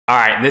All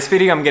right, in this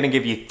video, I'm gonna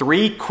give you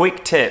 3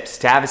 quick tips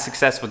to have a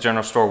successful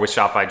general store with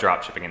Shopify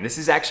Dropshipping. And this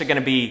is actually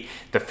gonna be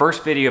the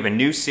first video of a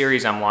new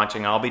series I'm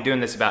launching. I'll be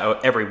doing this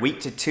about every week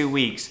to 2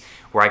 weeks,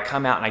 where I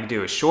come out and I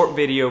do a short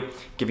video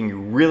giving you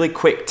really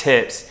quick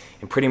tips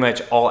in pretty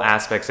much all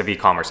aspects of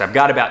e-commerce. I've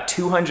got about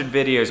 200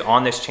 videos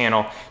on this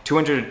channel,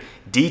 200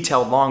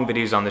 detailed long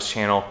videos on this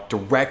channel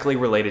directly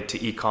related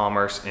to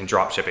e-commerce and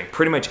dropshipping.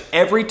 Pretty much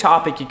every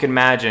topic you can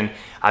imagine,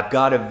 I've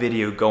got a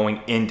video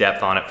going in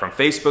depth on it, from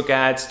Facebook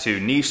ads to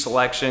niche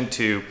selection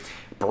to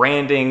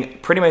branding,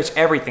 pretty much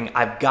everything.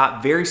 I've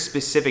got very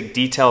specific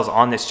details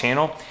on this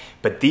channel,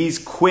 but these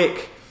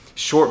quick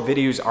short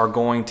videos are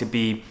going to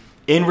be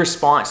in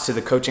response to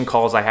the coaching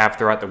calls I have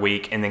throughout the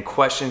week, and then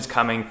questions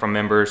coming from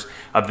members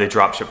of the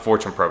Dropship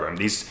Fortune program.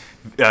 These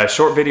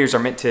short videos are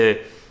meant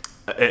to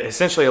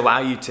essentially allow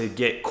you to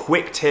get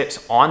quick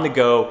tips on the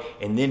go,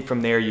 and then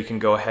from there you can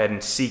go ahead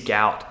and seek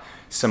out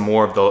some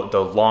more of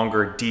the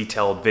longer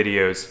detailed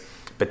videos.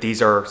 But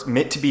these are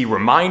meant to be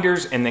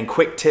reminders and then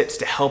quick tips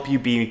to help you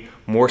be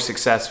more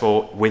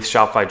successful with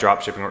Shopify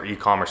dropshipping or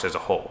e-commerce as a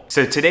whole.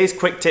 So today's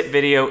quick tip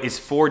video is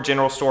for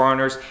general store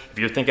owners. If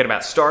you're thinking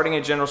about starting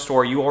a general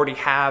store, you already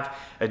have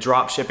a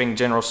dropshipping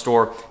general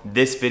store,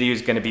 this video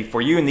is gonna be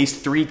for you. And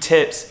these 3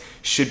 tips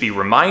should be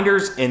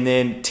reminders and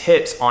then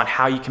tips on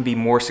how you can be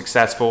more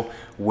successful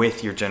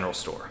with your general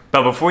store.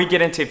 But before we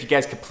get into it, if you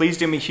guys could please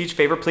do me a huge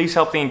favor, please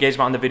help the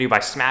engagement on the video by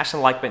smashing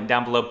the like button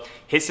down below,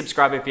 hit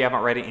subscribe if you haven't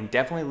already, and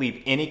definitely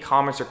leave any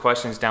comments or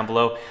questions down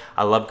below.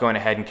 I love going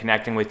ahead and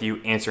connecting with you,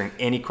 answering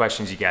any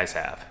questions you guys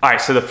have. All right,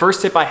 so the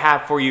first tip I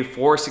have for you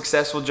for a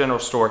successful general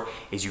store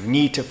is you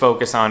need to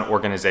focus on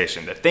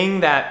organization. The thing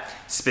that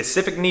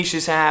specific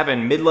niches have,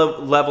 and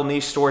mid-level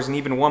niche stores and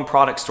even one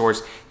product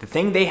stores, the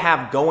thing they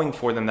have going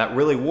for them that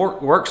really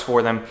works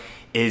for them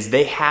is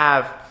they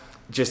have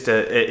just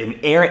an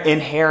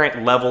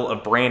inherent level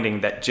of branding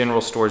that general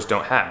stores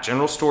don't have.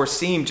 General stores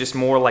seem just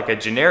more like a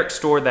generic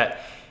store that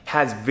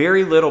has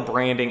very little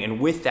branding, and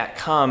with that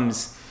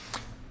comes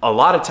a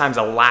lot of times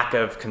a lack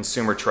of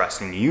consumer trust,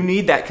 and you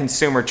need that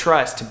consumer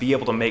trust to be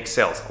able to make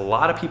sales. A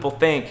lot of people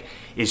think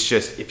it's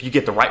just if you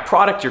get the right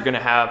product, you're gonna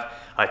have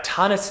a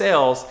ton of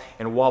sales,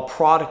 and while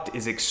product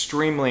is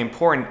extremely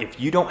important, if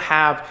you don't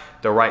have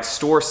the right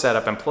store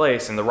setup in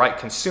place and the right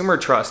consumer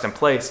trust in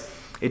place,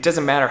 it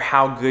doesn't matter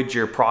how good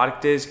your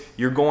product is,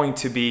 you're going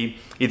to be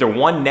either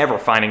 1, never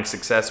finding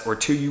success, or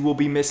 2, you will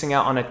be missing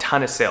out on a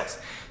ton of sales.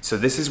 So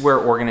this is where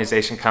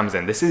organization comes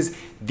in. This is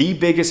the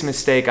biggest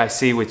mistake I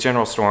see with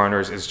general store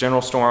owners, is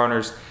general store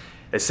owners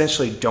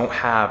essentially don't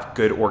have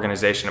good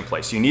organization in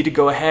place. You need to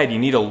go ahead, you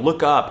need to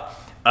look up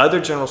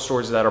other general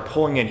stores that are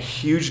pulling in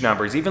huge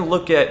numbers. Even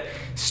look at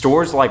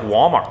stores like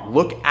Walmart.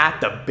 Look at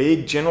the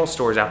big general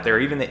stores out there,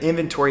 even the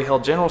inventory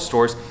held general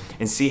stores,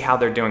 and see how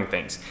they're doing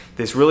things.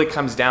 This really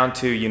comes down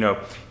to, you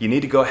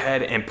need to go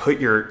ahead and put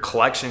your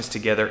collections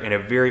together in a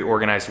very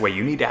organized way.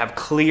 You need to have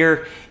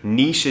clear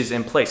niches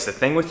in place. The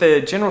thing with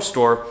a general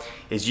store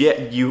is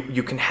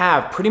you can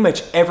have pretty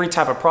much every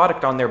type of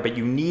product on there, but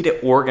you need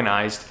it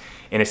organized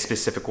in a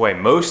specific way.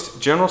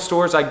 Most general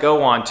stores I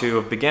go on to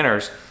of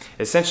beginners,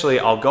 essentially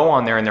I'll go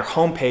on there and their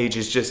homepage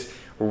is just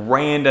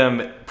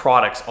random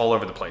products all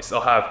over the place.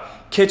 They'll have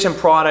kitchen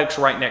products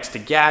right next to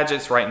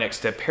gadgets, right next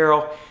to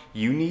apparel.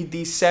 You need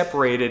these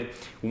separated.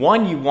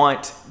 1, you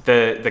want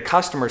the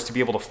customers to be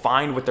able to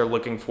find what they're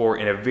looking for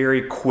in a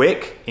very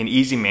quick and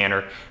easy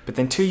manner. But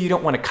then 2, you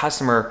don't want a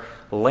customer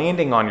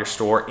landing on your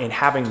store and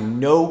having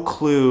no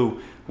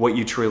clue what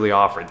you truly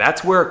offer.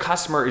 That's where a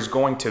customer is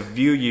going to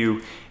view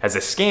you as a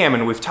scam.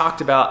 And we've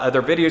talked about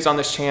other videos on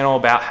this channel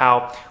about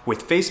how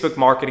with Facebook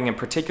marketing in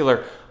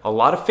particular, a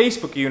lot of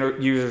Facebook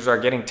users are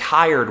getting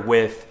tired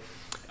with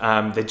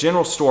the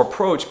general store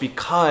approach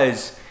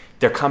because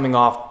they're coming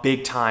off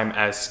big time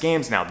as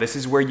scams now. This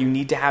is where you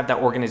need to have that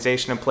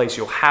organization in place.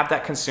 You'll have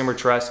that consumer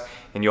trust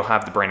and you'll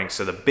have the branding.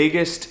 So the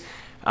biggest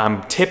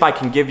tip I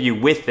can give you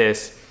with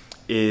this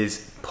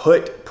is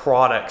put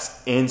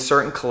products in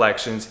certain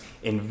collections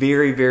in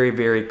very, very,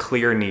 very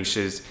clear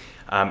niches,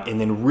 and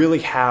then really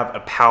have a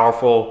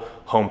powerful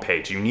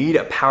homepage. You need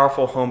a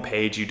powerful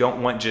homepage. You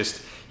don't want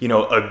just,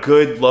 a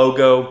good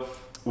logo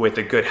with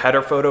a good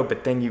header photo,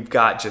 but then you've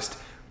got just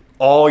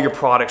all your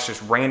products,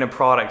 just random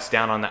products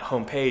down on that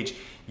homepage.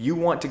 You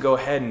want to go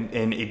ahead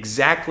and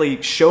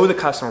exactly show the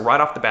customer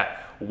right off the bat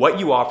what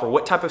you offer,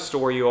 what type of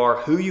store you are,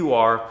 who you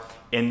are,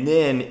 and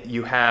then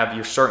you have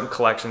your certain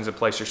collections in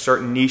place, your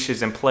certain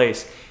niches in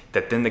place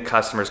that then the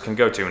customers can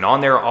go to. And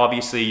on there,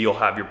 obviously, you'll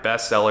have your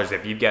best sellers.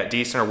 If you've got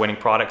decent or winning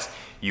products,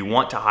 you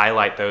want to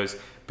highlight those,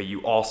 but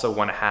you also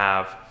want to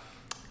have,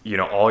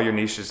 all your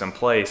niches in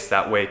place.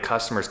 That way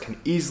customers can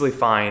easily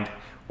find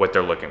what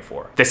they're looking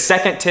for. The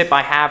second tip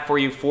I have for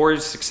you for a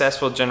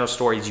successful general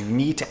store is you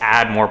need to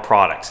add more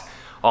products.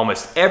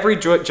 Almost every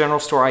general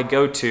store I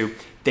go to,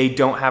 they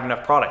don't have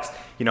enough products.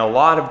 You know, a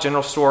lot of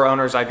general store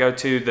owners I go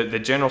to, the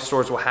general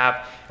stores will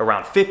have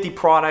around 50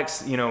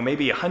 products, you know,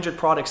 maybe 100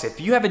 products.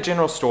 If you have a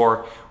general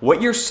store,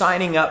 what you're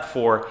signing up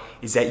for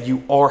is that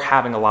you are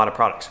having a lot of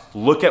products.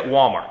 Look at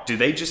Walmart. Do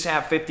they just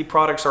have 50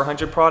 products or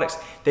 100 products?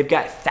 They've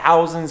got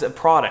thousands of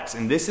products,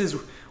 and this is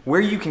where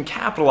you can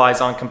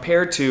capitalize on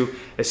compared to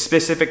a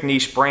specific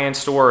niche brand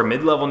store, a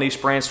mid-level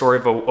niche brand store,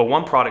 a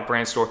one-product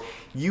brand store.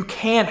 You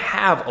can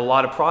have a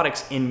lot of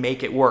products and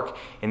make it work,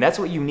 and that's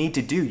what you need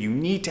to do. You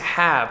need to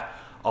have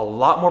a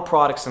lot more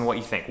products than what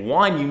you think.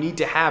 One, you need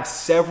to have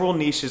several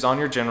niches on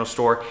your general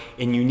store,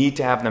 and you need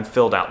to have them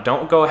filled out.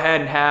 Don't go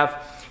ahead and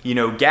have, you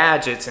know,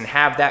 gadgets and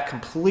have that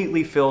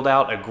completely filled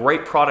out, a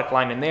great product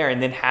line in there, and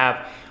then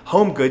have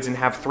home goods and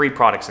have 3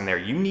 products in there.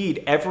 You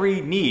need every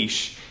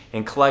niche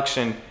and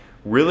collection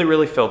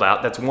really filled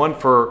out. That's one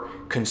for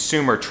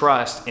consumer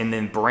trust and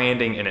then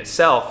branding in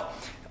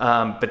itself.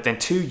 But then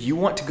 2, you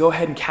want to go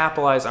ahead and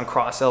capitalize on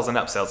cross sales and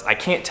upsells. I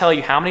can't tell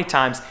you how many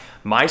times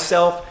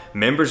myself,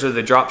 members of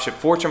the Dropship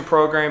Fortune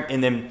program,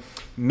 and then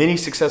many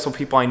successful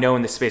people I know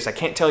in this space, I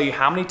can't tell you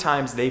how many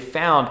times they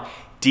found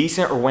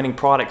decent or winning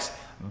products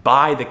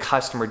by the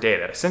customer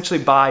data, essentially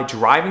by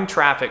driving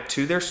traffic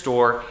to their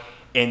store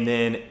and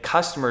then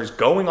customers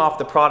going off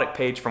the product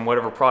page from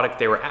whatever product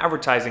they were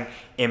advertising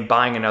and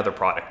buying another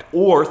product,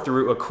 or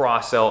through a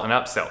cross-sell and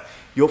upsell.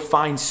 You'll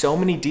find so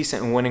many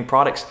decent and winning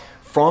products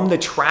from the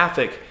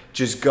traffic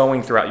just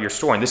going throughout your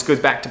store. And this goes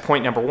back to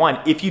point number 1.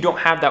 If you don't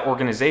have that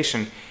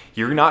organization,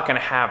 you're not gonna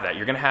have that.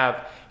 You're gonna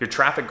have your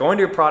traffic going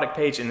to your product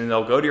page, and then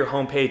they'll go to your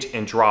home page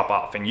and drop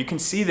off. And you can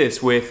see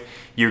this with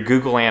your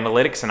Google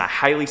Analytics, and I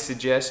highly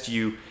suggest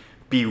you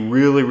be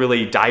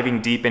really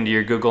diving deep into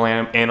your Google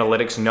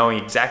Analytics, knowing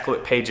exactly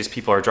what pages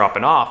people are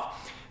dropping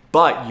off.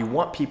 But you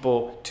want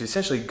people to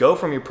essentially go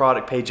from your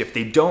product page. If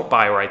they don't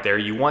buy right there,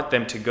 you want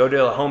them to go to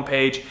the home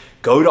page,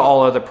 go to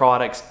all other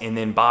products, and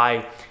then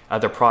buy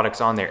other products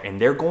on there. And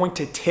they're going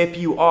to tip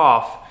you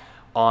off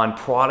on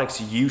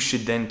products you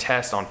should then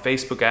test on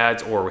Facebook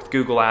ads or with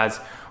Google ads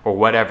or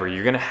whatever.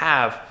 You're gonna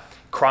have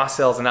cross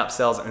sells and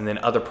upsells, and then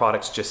other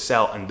products just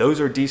sell, and those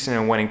are decent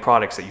and winning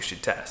products that you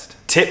should test.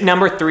 Tip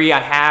number 3 I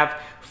have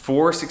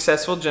for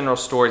successful general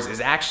stores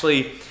is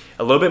actually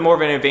a little bit more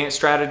of an advanced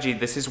strategy.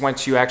 This is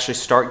once you actually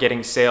start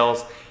getting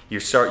sales, you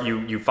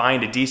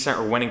find a decent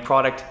or winning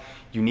product,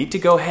 you need to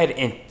go ahead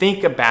and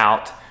think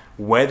about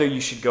whether you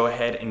should go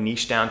ahead and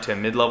niche down to a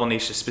mid-level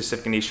niche, a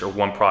specific niche, or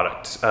one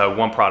product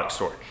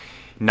store.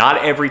 Not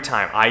every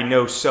time. I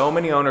know so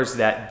many owners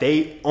that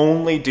they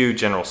only do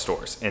general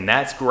stores, and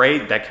that's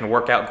great, that can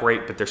work out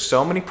great, but there's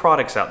so many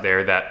products out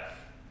there that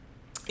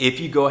if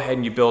you go ahead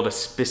and you build a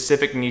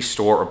specific niche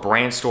store or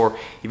brand store,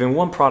 even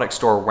one product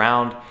store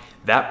around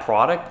that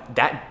product,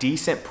 that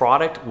decent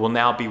product will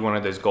now be one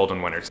of those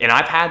golden winners. And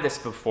I've had this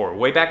before.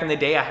 Way back in the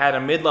day, I had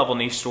a mid-level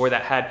niche store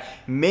that had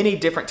many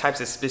different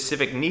types of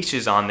specific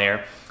niches on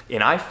there,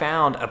 and I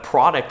found a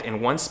product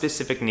in one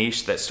specific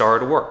niche that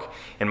started to work.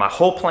 And my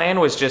whole plan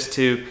was just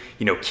to,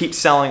 keep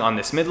selling on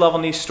this mid-level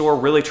niche store,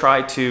 really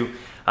try to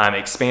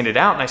expand it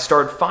out. And I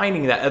started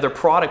finding that other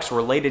products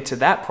related to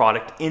that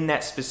product in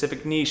that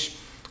specific niche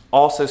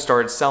also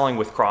started selling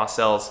with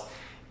cross-sells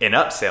and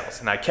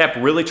upsells. And I kept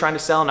really trying to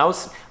sell, and I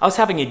was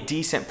having a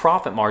decent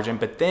profit margin,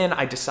 but then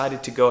I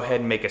decided to go ahead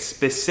and make a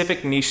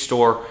specific niche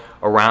store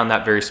around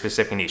that very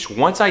specific niche.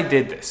 Once I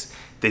did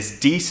this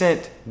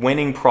decent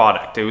winning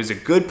product, it was a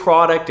good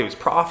product, it was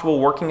profitable,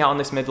 working out in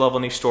this mid-level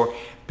niche store,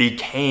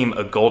 became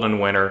a golden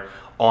winner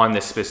on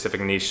this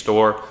specific niche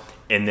store.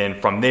 And then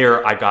from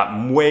there, I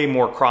got way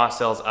more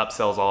cross-sells,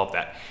 upsells, all of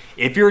that.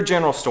 If you're a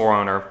general store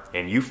owner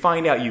and you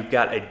find out you've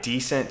got a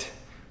decent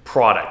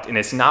product and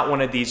it's not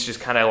one of these just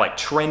kind of like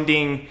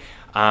trending,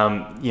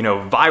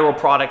 viral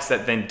products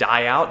that then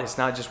die out, it's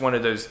not just one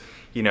of those,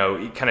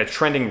 kind of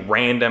trending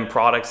random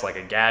products like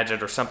a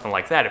gadget or something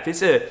like that. If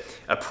it's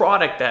a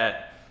product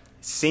that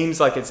seems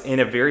like it's in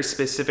a very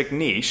specific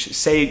niche,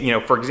 say,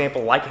 for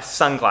example, like a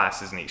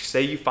sunglasses niche,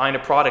 say you find a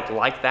product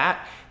like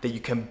that you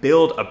can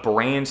build a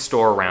brand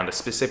store around, a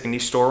specific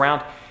niche store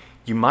around,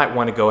 you might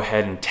want to go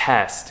ahead and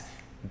test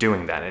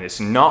doing that. And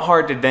it's not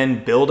hard to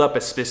then build up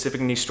a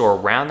specific niche store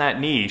around that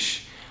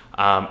niche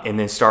and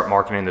then start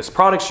marketing those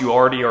products. You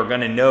already are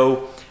going to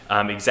know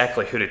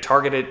exactly who to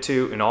target it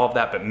to and all of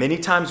that. But many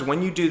times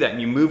when you do that and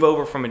you move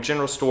over from a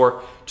general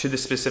store to the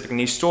specific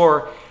niche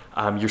store,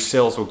 your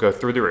sales will go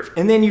through the roof.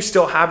 And then you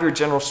still have your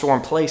general store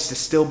in place to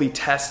still be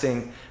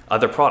testing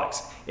other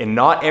products. And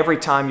not every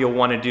time you'll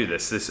want to do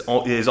this. This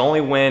is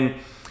only when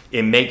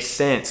it makes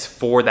sense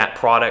for that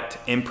product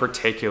in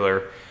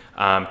particular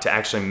to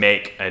actually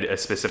make a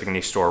specific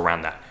niche store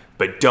around that.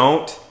 But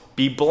don't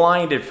be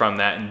blinded from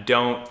that, and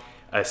don't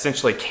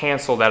essentially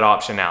cancel that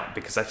option out,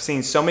 because I've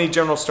seen so many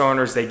general store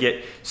owners, they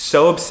get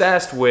so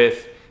obsessed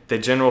with the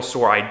general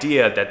store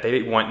idea that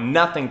they want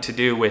nothing to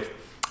do with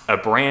a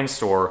brand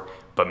store.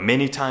 But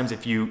many times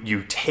if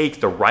you take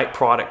the right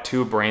product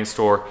to a brand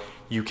store,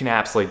 you can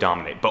absolutely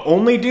dominate. But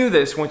only do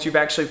this once you've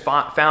actually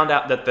found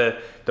out that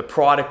the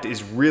product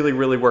is really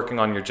working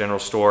on your general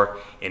store,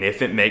 and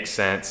if it makes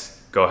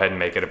sense go ahead and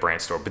make it a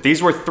brand store. But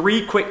these were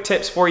 3 quick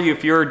tips for you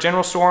if you're a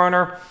general store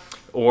owner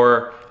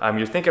or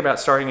you're thinking about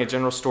starting a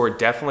general store.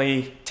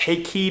 Definitely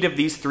take heed of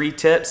these 3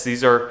 tips.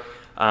 These are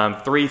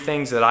 3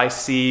 things that I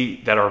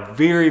see that are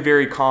very,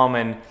 very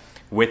common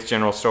with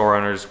general store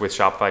owners with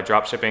Shopify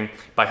dropshipping.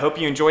 But I hope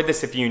you enjoyed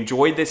this. If you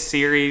enjoyed this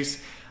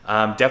series,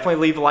 definitely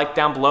leave a like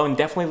down below and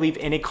definitely leave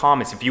any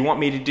comments. If you want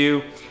me to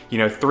do,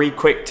 3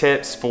 quick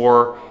tips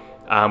for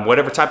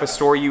whatever type of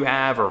store you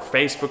have or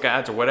Facebook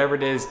ads or whatever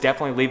it is,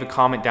 definitely leave a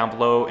comment down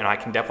below and I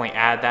can definitely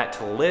add that to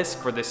the list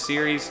for this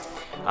series.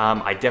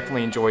 I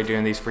definitely enjoy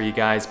doing these for you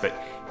guys, but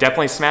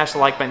definitely smash the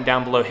like button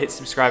down below, hit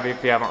subscribe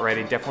if you haven't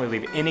already. Definitely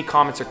leave any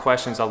comments or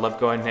questions. I love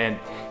going and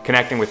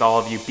connecting with all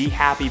of you. Be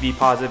happy, be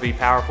positive, be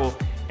powerful,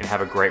 and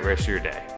have a great rest of your day.